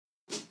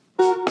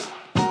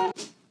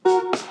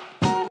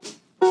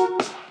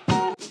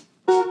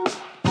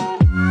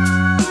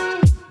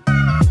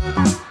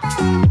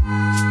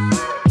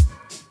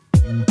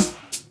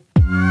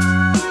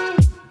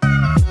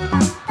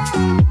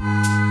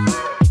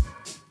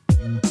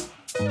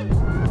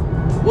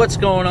What's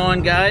going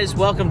on, guys?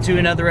 Welcome to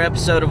another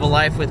episode of A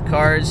Life with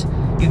Cars.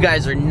 You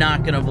guys are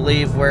not gonna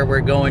believe where we're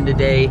going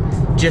today.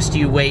 Just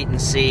you wait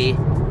and see.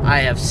 I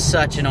have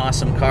such an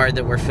awesome car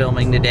that we're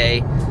filming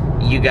today.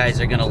 You guys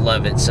are gonna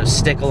love it, so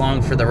stick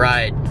along for the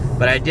ride.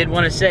 But I did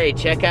want to say,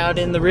 check out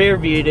in the rear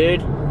view,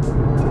 dude.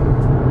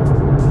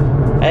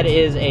 That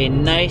is a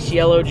nice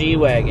yellow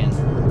G-Wagon.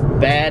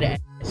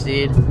 Badass,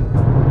 dude.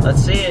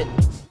 Let's see it.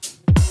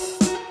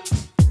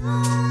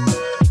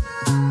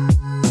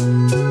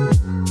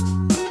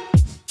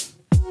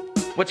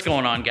 What's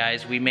going on,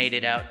 guys? We made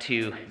it out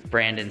to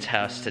Brandon's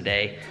house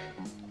today,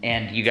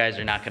 and you guys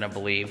are not gonna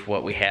believe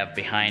what we have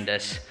behind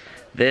us.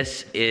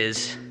 This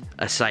is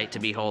a sight to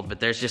behold, but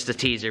there's just a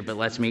teaser. But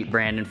let's meet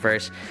Brandon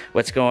first.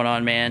 What's going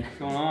on, man? What's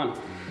going on?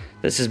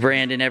 This is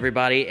Brandon,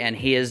 everybody, and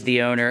he is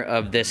the owner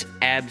of this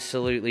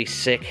absolutely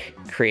sick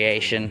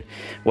creation.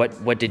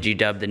 What did you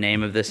dub the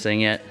name of this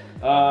thing yet?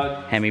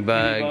 HEMI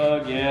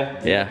bug.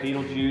 Yeah.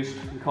 Beetle juice.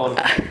 We call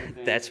it.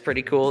 That's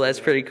pretty cool. That's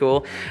pretty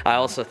cool. I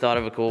also thought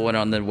of a cool one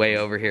on the way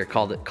over here.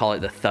 Call it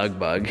the Thug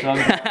Bug.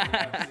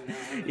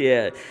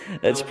 Yeah,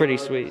 that's pretty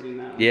sweet.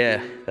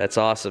 Yeah, that's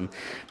awesome.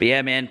 But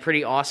yeah, man,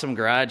 pretty awesome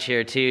garage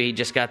here too. He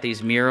just got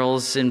these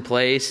murals in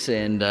place,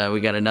 and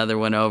we got another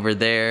one over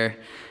there,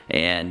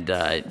 and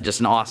just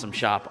an awesome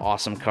shop,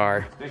 awesome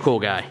car, cool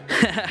guy.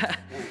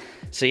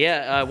 So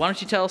yeah, why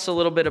don't you tell us a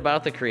little bit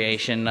about the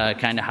creation,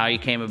 kind of how you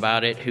came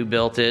about it, who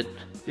built it?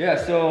 Yeah,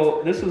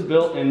 so this was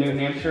built in New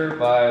Hampshire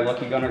by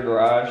Lucky Gunner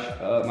Garage,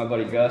 my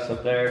buddy Gus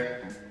up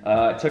there.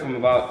 It took him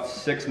about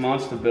 6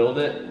 months to build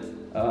it.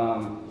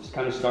 Just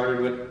kind of started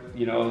with,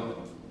 you know,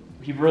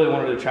 he really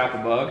wanted to trap a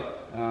bug,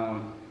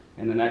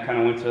 and then that kind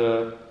of went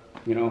to,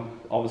 you know,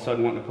 all of a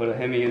sudden wanting to put a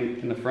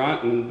HEMI in the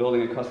front and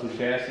building a custom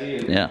chassis.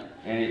 And, yeah.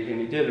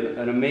 And he did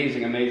an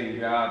amazing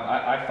job.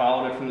 I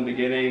followed it from the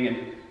beginning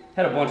and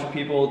had a bunch of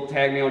people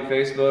tag me on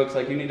Facebook. It's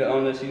like, you need to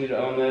own this, you need to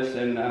own this.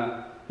 And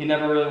he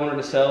never really wanted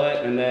to sell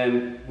it. And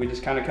then we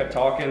just kind of kept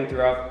talking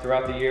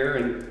throughout the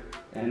year.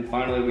 And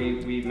finally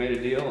we made a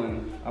deal,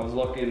 and I was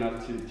lucky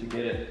enough to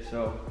get it.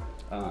 So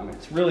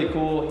it's really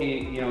cool.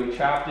 He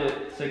chopped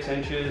it 6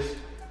 inches.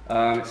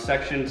 It's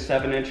sectioned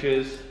 7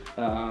 inches.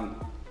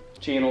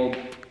 Channeled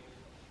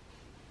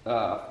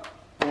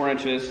 4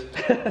 inches.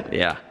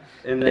 Yeah.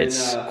 And then,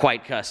 it's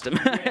quite custom.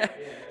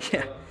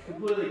 Yeah.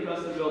 Completely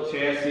custom built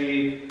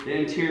chassis. The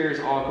interior is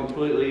all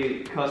completely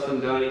custom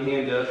done. He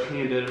hand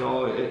did it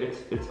all.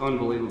 It's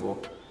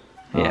unbelievable.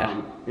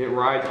 Yeah. It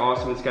rides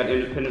awesome. It's got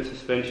independent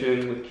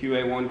suspension with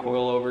QA1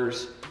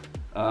 coilovers.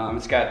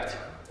 It's got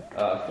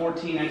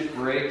 14-inch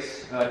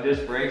brakes,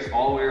 disc brakes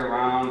all the way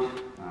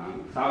around.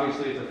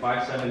 Obviously it's a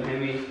 5.7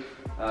 HEMI.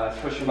 It's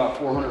pushing about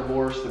 400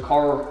 horse. The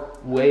car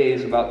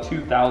weighs about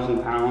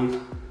 2,000 pounds.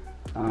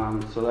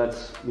 So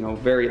that's, you know,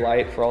 very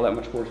light for all that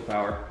much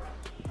horsepower.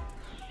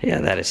 Yeah,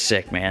 that is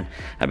sick, man.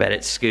 I bet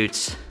it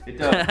scoots. It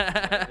does.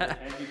 As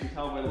you can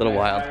tell by the little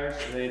wild. tires,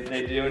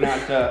 they do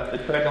not,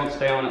 the tread don't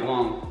stay on it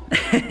long.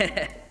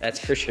 That's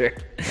for sure.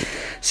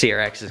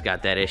 CRX has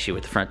got that issue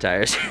with the front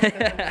tires.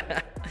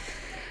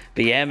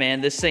 But yeah,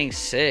 man, this thing's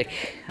sick.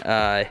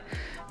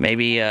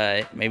 Maybe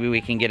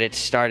we can get it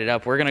started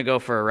up. We're gonna go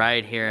for a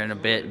ride here in a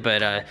bit,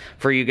 but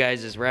for you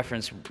guys as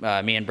reference,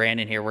 me and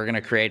Brandon here, we're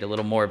gonna create a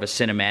little more of a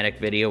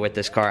cinematic video with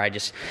this car. I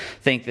just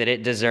think that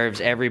it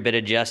deserves every bit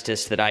of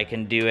justice that I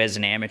can do as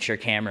an amateur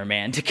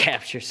cameraman to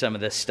capture some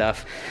of this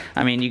stuff.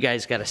 I mean, you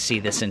guys gotta see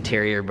this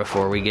interior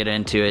before we get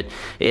into it.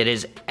 It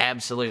is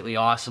absolutely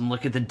awesome.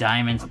 Look at the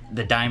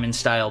diamond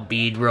style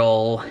bead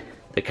roll.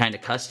 The kind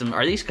of custom,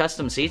 are these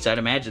custom seats? I'd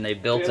imagine they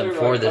built them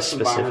for this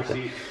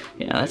specifically.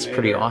 Yeah, that's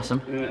pretty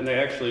awesome. And they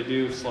actually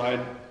do slide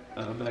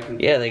back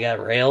and yeah, they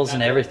got rails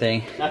and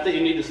everything. Not that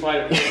you need to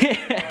slide it.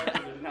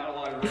 There's not a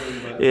lot of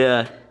room, but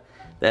yeah,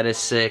 that is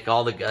sick.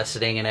 All the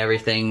gusseting and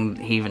everything.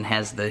 He even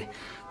has the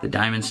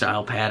diamond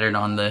style pattern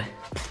on the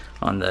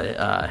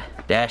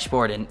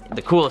dashboard. And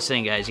the coolest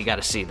thing, guys, you got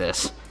to see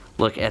this.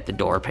 Look at the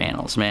door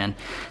panels, man.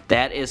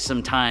 That is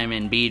some time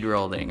in bead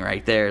rolling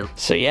right there.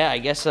 So yeah, I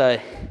guess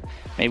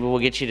maybe we'll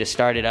get you to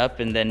start it up,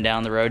 and then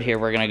down the road here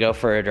we're gonna go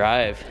for a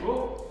drive.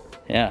 cool.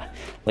 Yeah,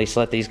 at least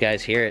let these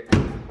guys hear it.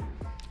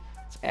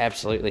 It's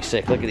absolutely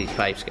sick. Look at these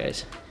pipes,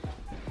 guys.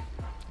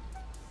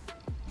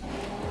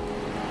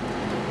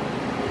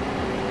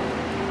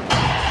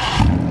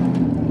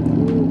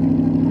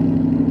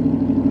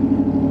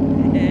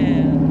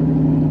 Yeah.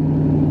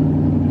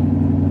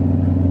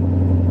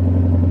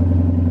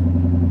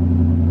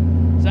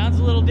 Sounds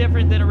a little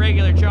different than a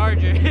regular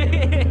Charger.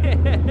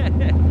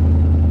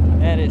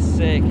 That is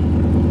sick.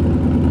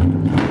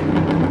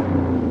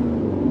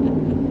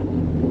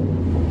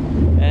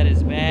 That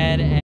is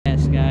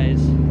badass, guys.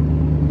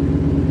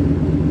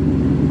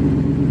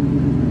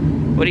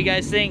 What do you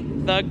guys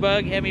think? Thug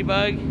Bug, HEMI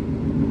Bug?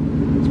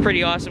 It's a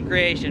pretty awesome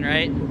creation,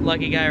 right?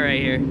 Lucky guy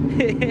right here.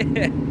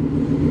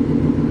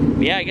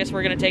 Yeah, I guess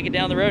we're gonna take it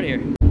down the road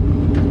here.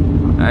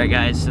 Alright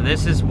guys, so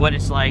this is what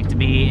it's like to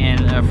be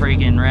in a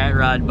freaking rat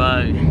rod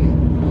bug.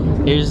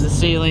 Here's the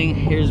ceiling,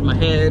 here's my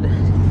head.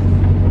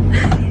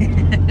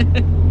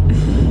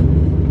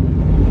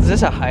 This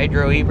this a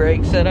hydro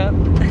e-brake setup?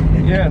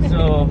 Yeah,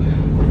 so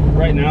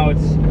right now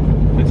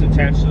it's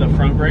attached to the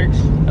front brakes.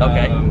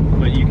 Okay.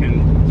 But you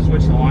can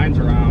switch the lines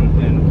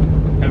around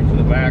and have it for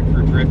the back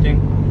for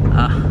drifting.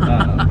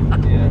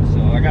 Yeah,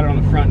 so I got it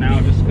on the front now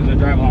just because I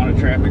drive a lot of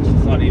traffic, so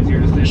it's a lot easier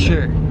to hit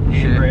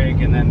the brake.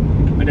 And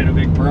then I did a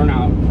big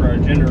burnout for our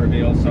gender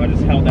reveal, so I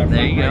just held that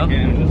front brake in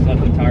and just let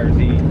the tires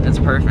eat. That's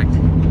perfect.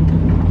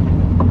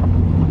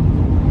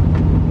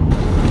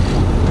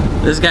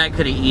 This guy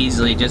could have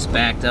easily just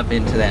backed up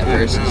into that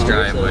person's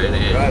driveway,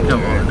 dude.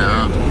 Come on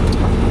now.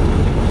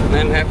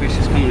 I'm happy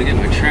she's coming to get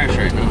my trash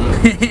right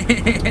now.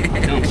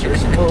 Dumpster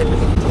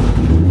suppose.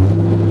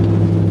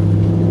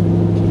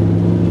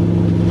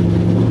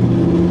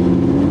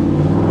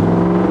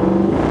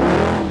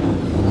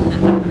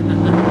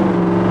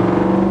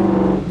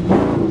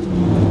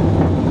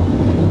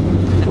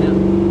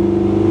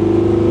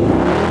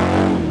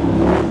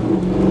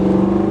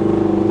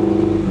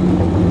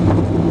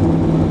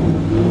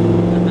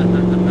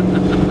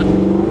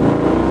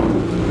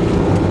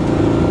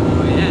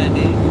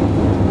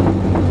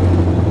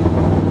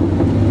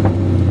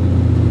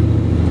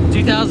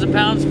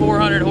 Pounds,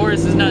 400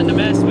 horse is nothing to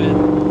mess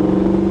with.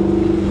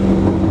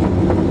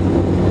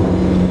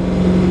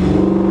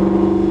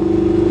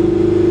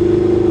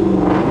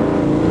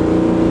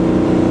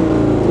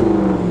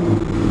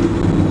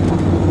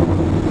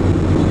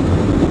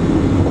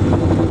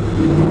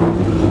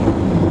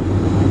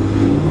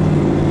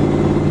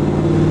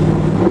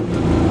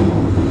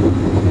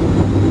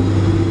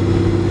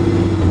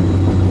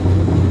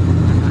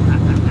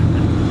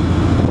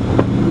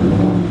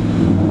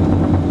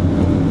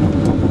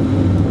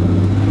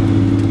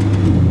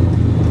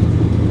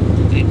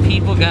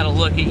 Gotta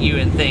look at you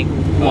and think,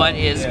 what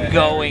is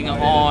going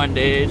on,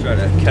 dude? Try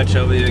to catch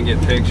up with you and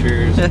get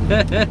pictures.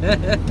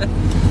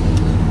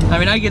 I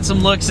mean, I get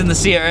some looks in the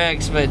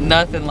CRX, but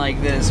nothing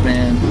like this,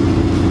 man.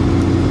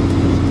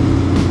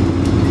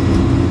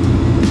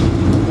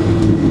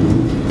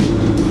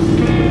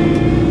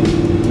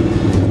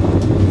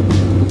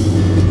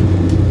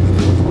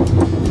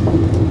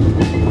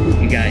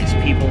 You guys,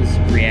 people's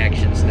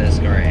reactions to this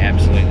are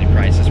absolutely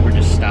priceless. We're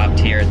just stopped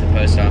here at the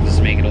post office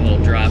to make it a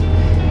little drop.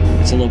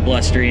 It's a little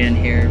blustery in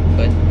here,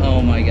 but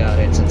oh my god,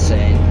 it's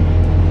insane.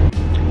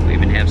 We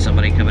even have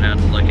somebody coming out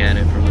to look at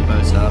it from the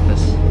post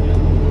office.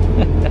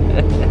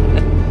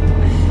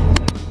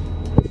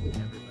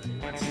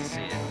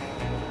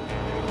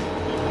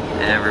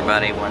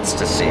 Everybody wants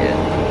to see it.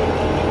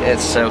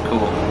 It's so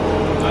cool.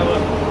 I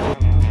love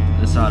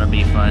it. This ought to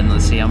be fun.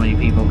 Let's see how many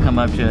people come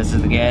up to us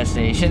at the gas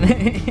station.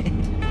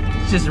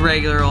 It's just a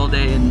regular old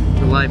day in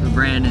the life of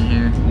Brandon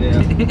here.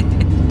 Yeah.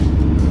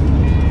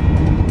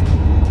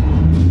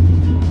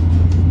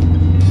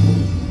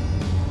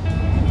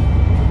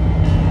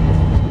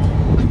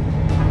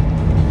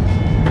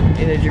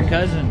 Hey, there's your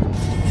cousin.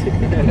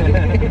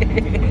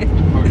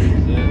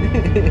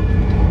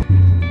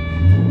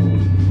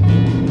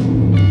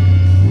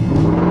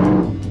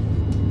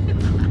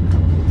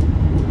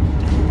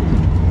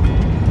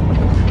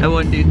 That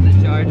one dude in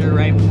the Charger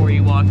right before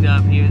you walked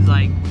up, he was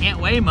like, can't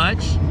weigh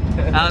much.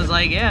 I was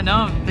like, yeah,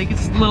 no, I think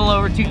it's a little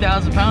over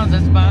 2,000 pounds,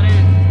 that's about it.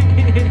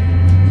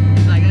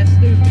 He's like, that's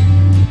stupid.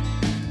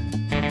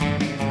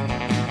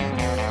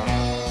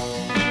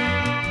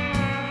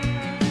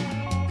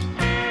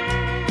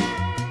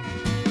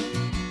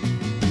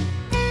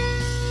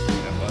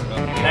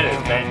 That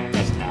is bad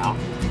just now.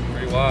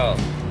 Pretty wild.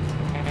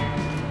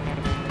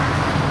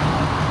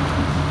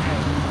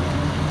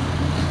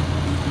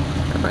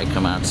 Everybody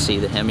come out and see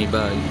the HEMI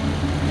bug,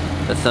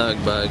 the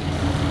thug bug.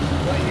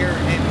 What year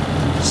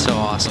HEMI? So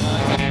awesome.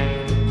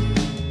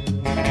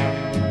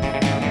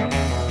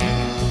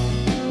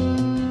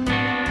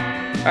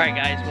 Alright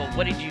guys, well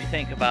what did you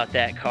think about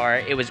that car?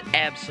 It was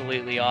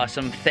absolutely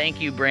awesome.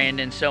 Thank you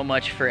Brandon so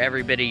much for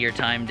every bit of your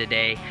time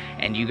today,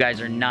 and you guys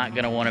are not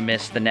going to want to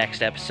miss the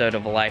next episode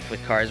of A Life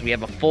with Cars. We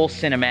have a full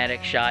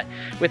cinematic shot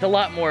with a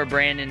lot more of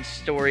Brandon's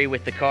story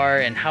with the car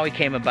and how he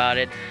came about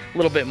it, a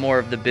little bit more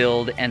of the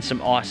build, and some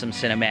awesome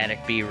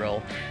cinematic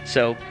B-roll.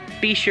 So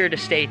be sure to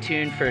stay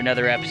tuned for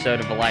another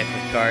episode of A Life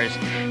with Cars,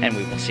 and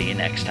we will see you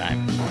next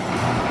time.